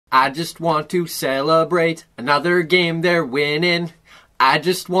I just want to celebrate another game they're winning. I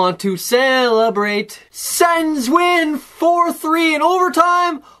just want to celebrate. Sens win 4-3 in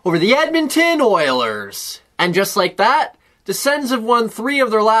overtime over the Edmonton Oilers. And just like that, the Sens have won 3 of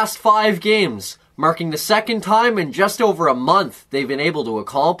their last 5 games, marking the second time in just over a month they've been able to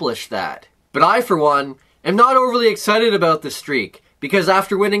accomplish that. But I, for one, am not overly excited about this streak, because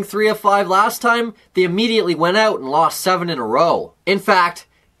after winning 3 of 5 last time, they immediately went out and lost 7 in a row. In fact,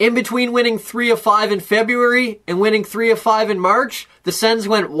 in between winning 3 of 5 in February and winning 3 of 5 in March, the Sens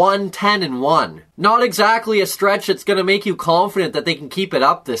went 1-10-1. Not exactly a stretch that's going to make you confident that they can keep it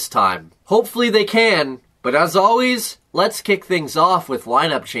up this time. Hopefully they can, but as always, let's kick things off with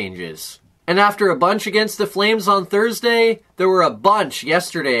lineup changes. And after a bunch against the Flames on Thursday, there were a bunch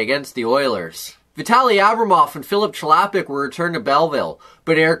yesterday against the Oilers. Vitaly Abramov and Philip Chalapik were returned to Belleville,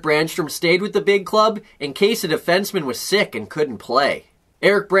 but Eric Brandstrom stayed with the big club in case a defenseman was sick and couldn't play.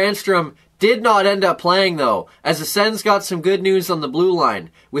 Eric Brandstrom did not end up playing though, as the Sens got some good news on the blue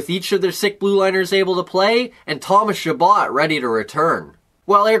line, with each of their sick blue liners able to play and Thomas Chabot ready to return.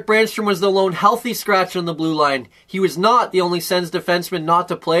 While Eric Brandstrom was the lone healthy scratch on the blue line, he was not the only Sens defenseman not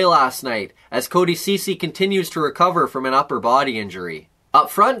to play last night, as Cody Ceci continues to recover from an upper body injury. Up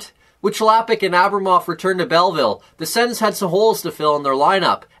front, with Chalapik and Abramov returned to Belleville, the Sens had some holes to fill in their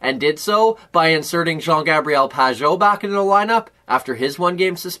lineup, and did so by inserting Jean-Gabriel Pageau back into the lineup after his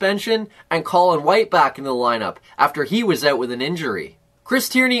 1-game suspension, and Colin White back into the lineup after he was out with an injury. Chris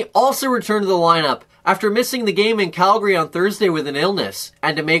Tierney also returned to the lineup after missing the game in Calgary on Thursday with an illness,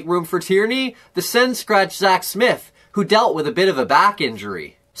 and to make room for Tierney, the Sens scratched Zach Smith, who dealt with a bit of a back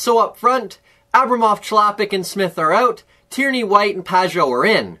injury. So up front, Abramov, Chalapik, and Smith are out, Tierney, White, and Pageau are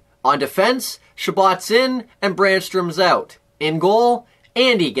in. On defense, Chabot's in and Brandstrom's out. In goal,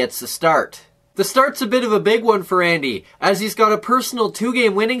 Andy gets the start. The start's a bit of a big one for Andy, as he's got a personal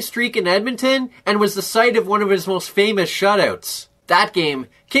 2-game winning streak in Edmonton and was the site of one of his most famous shutouts. That game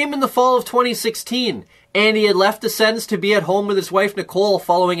came in the fall of 2016. Andy had left the Sens to be at home with his wife Nicole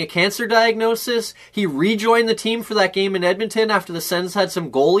following a cancer diagnosis. He rejoined the team for that game in Edmonton after the Sens had some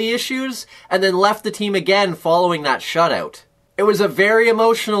goalie issues, and then left the team again following that shutout. It was a very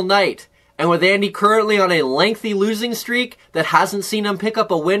emotional night, and with Andy currently on a lengthy losing streak that hasn't seen him pick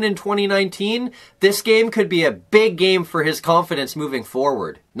up a win in 2019, this game could be a big game for his confidence moving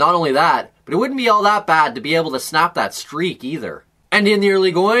forward. Not only that, but it wouldn't be all that bad to be able to snap that streak either. And in the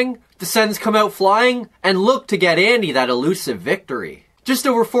early going, the Sens come out flying and look to get Andy that elusive victory. Just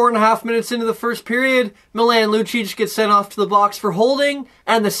over 4.5 minutes into the first period, Milan Lucic gets sent off to the box for holding,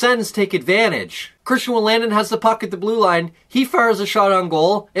 and the Sens take advantage. Christian Wolanin has the puck at the blue line. He fires a shot on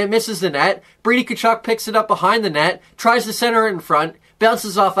goal. It misses the net. Brady Tkachuk picks it up behind the net, tries to center it in front,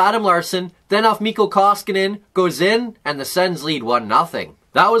 bounces off Adam Larsson, then off Mikko Koskinen, goes in, and the Sens lead 1-0.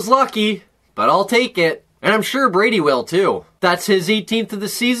 That was lucky, but I'll take it. And I'm sure Brady will too. That's his 18th of the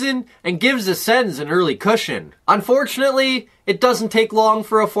season and gives the Sens an early cushion. Unfortunately, it doesn't take long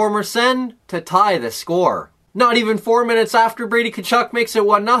for a former Sen to tie the score. Not even 4 minutes after Brady Tkachuk makes it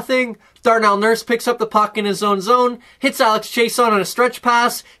 1-0, Darnell Nurse picks up the puck in his own zone, hits Alex Chason on a stretch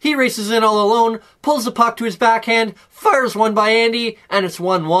pass, he races in all alone, pulls the puck to his backhand, fires one by Andy, and it's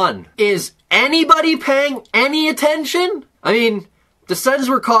 1-1. Is anybody paying any attention? I mean, the Sens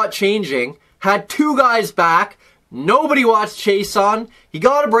were caught changing, had 2 guys back, nobody watched Chason, he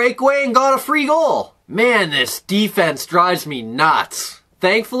got a breakaway and got a free goal. Man, this defense drives me nuts.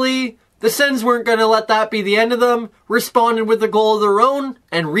 Thankfully, the Sens weren't going to let that be the end of them, responded with a goal of their own,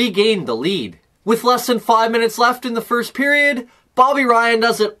 and regained the lead. With less than 5 minutes left in the first period, Bobby Ryan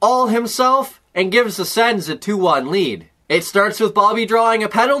does it all himself and gives the Sens a 2-1 lead. It starts with Bobby drawing a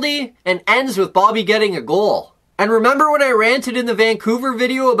penalty and ends with Bobby getting a goal. And remember when I ranted in the Vancouver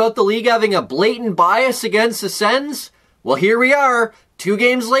video about the league having a blatant bias against the Sens? Well, here we are, 2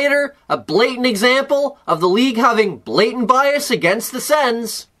 games later, a blatant example of the league having blatant bias against the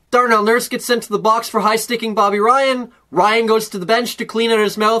Sens. Darnell Nurse gets sent to the box for high-sticking Bobby Ryan. Ryan goes to the bench to clean out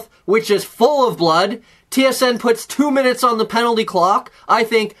his mouth, which is full of blood. TSN puts 2 minutes on the penalty clock. I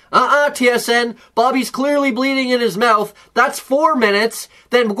think, TSN, Bobby's clearly bleeding in his mouth. That's 4 minutes.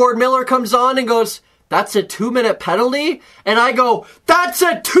 Then Gord Miller comes on and goes, "That's a 2-minute penalty?" And I go, "That's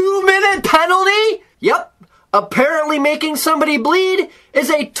a 2-minute penalty?" Yep. Apparently making somebody bleed is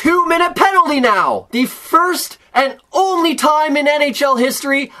a 2-minute penalty now. The first and only time in NHL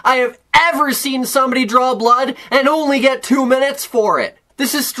history I have ever seen somebody draw blood and only get 2 minutes for it.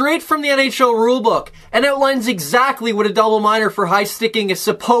 This is straight from the NHL rulebook and outlines exactly what a double minor for high sticking is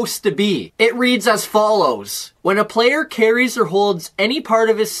supposed to be. It reads as follows. When a player carries or holds any part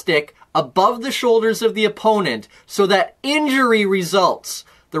of his stick above the shoulders of the opponent so that injury results,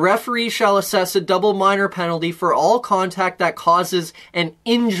 the referee shall assess a double minor penalty for all contact that causes an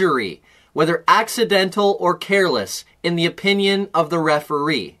injury, whether accidental or careless, in the opinion of the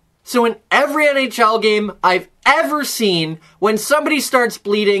referee. So in every NHL game I've ever seen, when somebody starts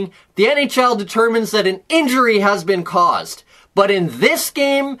bleeding, the NHL determines that an injury has been caused. But in this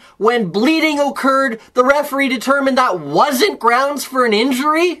game, when bleeding occurred, the referee determined that wasn't grounds for an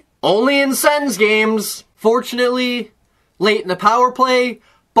injury? Only in Sens games. Fortunately, late in the power play,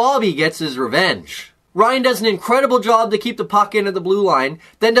 Bobby gets his revenge. Ryan does an incredible job to keep the puck in at the blue line,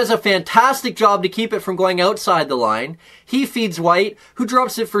 then does a fantastic job to keep it from going outside the line. He feeds White, who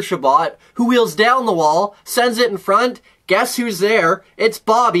drops it for Chabot, who wheels down the wall, sends it in front. Guess who's there? It's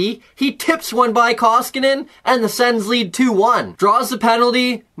Bobby. He tips one by Koskinen, and the Sens lead 2-1. Draws the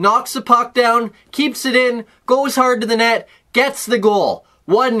penalty, knocks the puck down, keeps it in, goes hard to the net, gets the goal.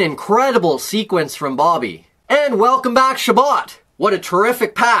 What an incredible sequence from Bobby. And welcome back, Chabot. What a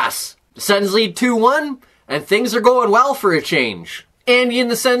terrific pass. The Sens lead 2-1, and things are going well for a change. Andy and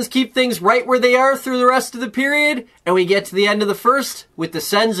the Sens keep things right where they are through the rest of the period, and we get to the end of the first with the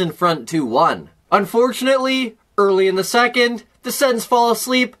Sens in front 2-1. Unfortunately, early in the second, the Sens fall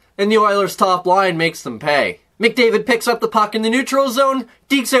asleep, and the Oilers' top line makes them pay. McDavid picks up the puck in the neutral zone,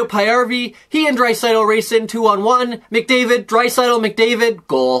 dekes out Pajärvi, he and Draisaitl race in 2-on-1, McDavid, Draisaitl, McDavid,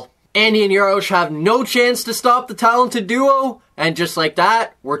 goal. Andy and Jarosz have no chance to stop the talented duo, and just like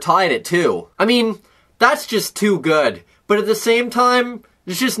that, we're tied at 2. I mean, that's just too good, but at the same time,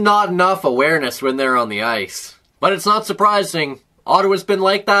 there's just not enough awareness when they're on the ice. But it's not surprising. Ottawa's been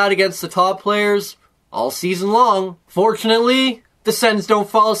like that against the top players all season long. Fortunately, the Sens don't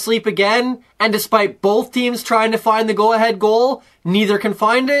fall asleep again, and despite both teams trying to find the go-ahead goal, neither can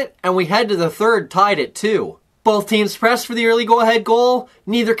find it, and we head to the third tied at 2. Both teams press for the early go-ahead goal,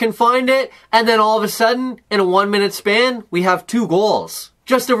 neither can find it, and then all of a sudden, in a 1-minute span, we have 2 goals.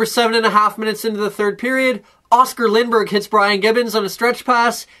 Just over 7.5 minutes into the third period, Oscar Lindberg hits Brian Gibbons on a stretch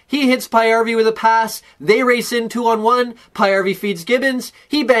pass, he hits Pajärvi with a pass, they race in 2-on-1, Pajärvi feeds Gibbons,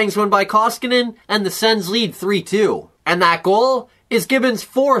 he bangs one by Koskinen, and the Sens lead 3-2. And that goal is Gibbons'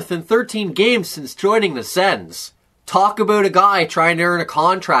 4th in 13 games since joining the Sens. Talk about a guy trying to earn a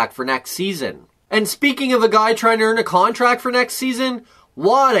contract for next season. And speaking of a guy trying to earn a contract for next season,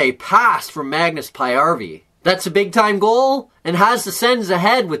 what a pass from Magnus Pajärvi. That's a big-time goal, and has the Sens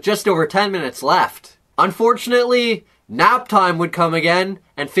ahead with just over 10 minutes left. Unfortunately, nap time would come again,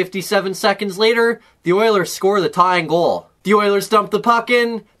 and 57 seconds later, the Oilers score the tying goal. The Oilers dump the puck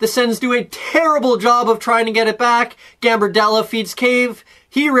in, the Sens do a terrible job of trying to get it back, Gambardella feeds Cave,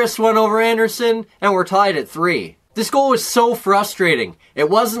 he risks one over Anderson, and we're tied at 3. This goal was so frustrating. It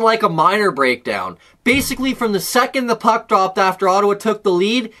wasn't like a minor breakdown. Basically, from the second the puck dropped after Ottawa took the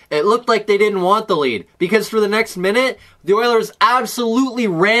lead, it looked like they didn't want the lead. Because for the next minute, the Oilers absolutely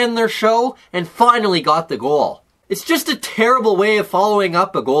ran their show and finally got the goal. It's just a terrible way of following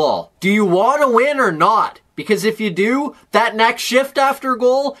up a goal. Do you want to win or not? Because if you do, that next shift after a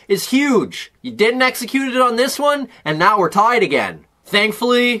goal is huge. You didn't execute it on this one, and now we're tied again.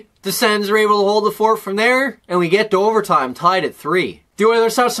 Thankfully, the Sens are able to hold the fort from there, and we get to overtime tied at 3. The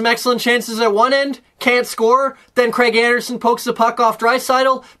Oilers have some excellent chances at one end, can't score, then Craig Anderson pokes the puck off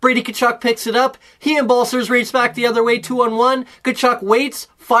Draisaitl, Brady Tkachuk picks it up, he and Balcers race back the other way 2-on-1, Tkachuk waits,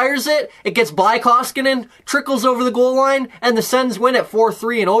 fires it, it gets by Koskinen, trickles over the goal line, and the Sens win at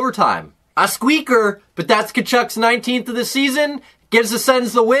 4-3 in overtime. A squeaker, but that's Tkachuk's 19th of the season, gives the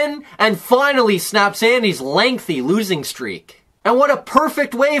Sens the win, and finally snaps Andy's lengthy losing streak. And what a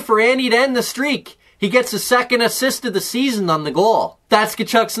perfect way for Andy to end the streak. He gets his 2nd assist of the season on the goal. That's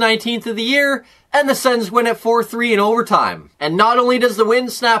Tkachuk's 19th of the year, and the Sens win at 4-3 in overtime. And not only does the win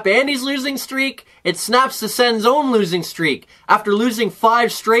snap Andy's losing streak, it snaps the Sens' own losing streak after losing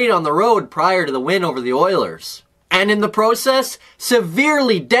 5 straight on the road prior to the win over the Oilers. And in the process,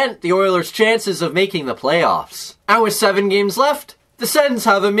 severely dent the Oilers' chances of making the playoffs. And with 7 games left, the Sens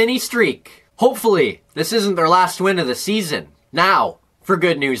have a mini streak. Hopefully, this isn't their last win of the season. Now, for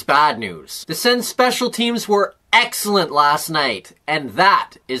good news, bad news. The Sens special teams were excellent last night, and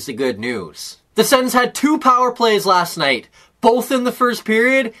that is the good news. The Sens had 2 power plays last night, both in the first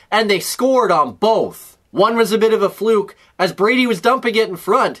period, and they scored on both. One was a bit of a fluke, as Brady was dumping it in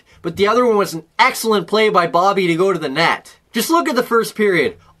front, but the other one was an excellent play by Bobby to go to the net. Just look at the first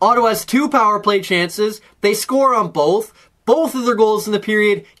period. Ottawa has 2 power play chances, they score on both. Both of their goals in the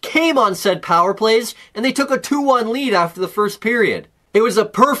period came on said power plays, and they took a 2-1 lead after the first period. It was a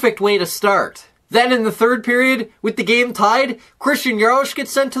perfect way to start. Then in the third period, with the game tied, Christian Jarosz gets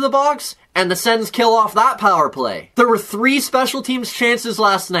sent to the box, and the Sens kill off that power play. There were 3 special teams chances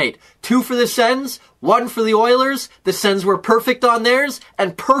last night. 2 for the Sens, 1 for the Oilers. The Sens were perfect on theirs,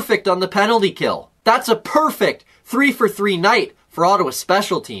 and perfect on the penalty kill. That's a perfect 3-for-3 night for Ottawa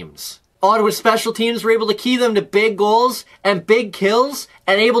special teams. Ottawa special teams were able to key them to big goals and big kills,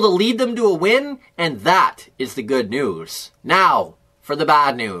 and able to lead them to a win, and that is the good news. Now, for the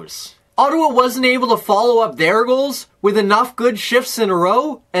bad news. Ottawa wasn't able to follow up their goals with enough good shifts in a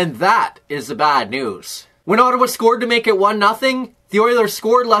row, and that is the bad news. When Ottawa scored to make it 1-0, the Oilers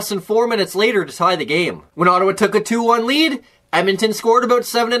scored less than 4 minutes later to tie the game. When Ottawa took a 2-1 lead, Edmonton scored about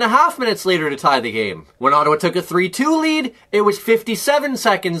 7.5 minutes later to tie the game. When Ottawa took a 3-2 lead, it was 57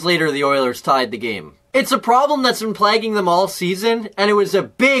 seconds later the Oilers tied the game. It's a problem that's been plaguing them all season, and it was a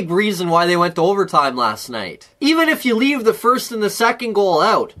big reason why they went to overtime last night. Even if you leave the first and the second goal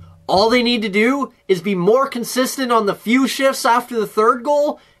out, all they need to do is be more consistent on the few shifts after the third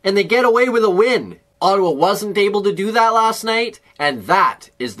goal, and they get away with a win. Ottawa wasn't able to do that last night, and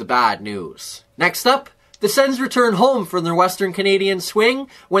that is the bad news. Next up, the Sens return home from their Western Canadian swing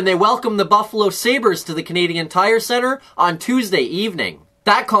when they welcome the Buffalo Sabres to the Canadian Tire Centre on Tuesday evening.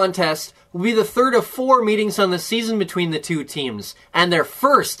 That contest will be the third of 4 meetings on the season between the two teams, and their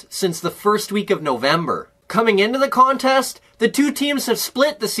first since the first week of November. Coming into the contest, the two teams have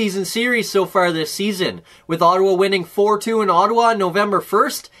split the season series so far this season, with Ottawa winning 4-2 in Ottawa on November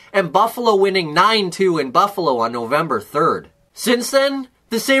 1st, and Buffalo winning 9-2 in Buffalo on November 3rd. Since then,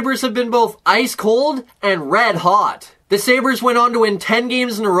 the Sabres have been both ice cold and red hot. The Sabres went on to win 10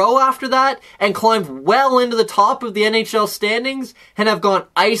 games in a row after that, and climbed well into the top of the NHL standings, and have gone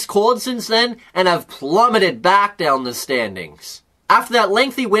ice cold since then, and have plummeted back down the standings. After that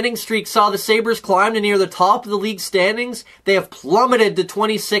lengthy winning streak saw the Sabres climb to near the top of the league standings, they have plummeted to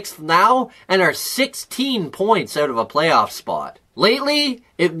 26th now and are 16 points out of a playoff spot. Lately,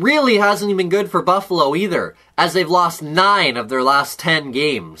 it really hasn't been good for Buffalo either, as they've lost 9 of their last 10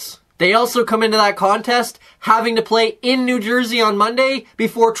 games. They also come into that contest having to play in New Jersey on Monday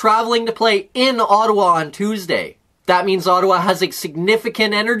before traveling to play in Ottawa on Tuesday. That means Ottawa has a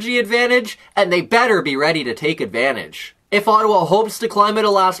significant energy advantage, and they better be ready to take advantage. If Ottawa hopes to climb into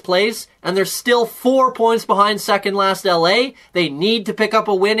last place, and they're still 4 points behind second last LA, they need to pick up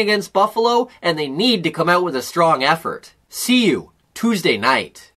a win against Buffalo, and they need to come out with a strong effort. See you Tuesday night.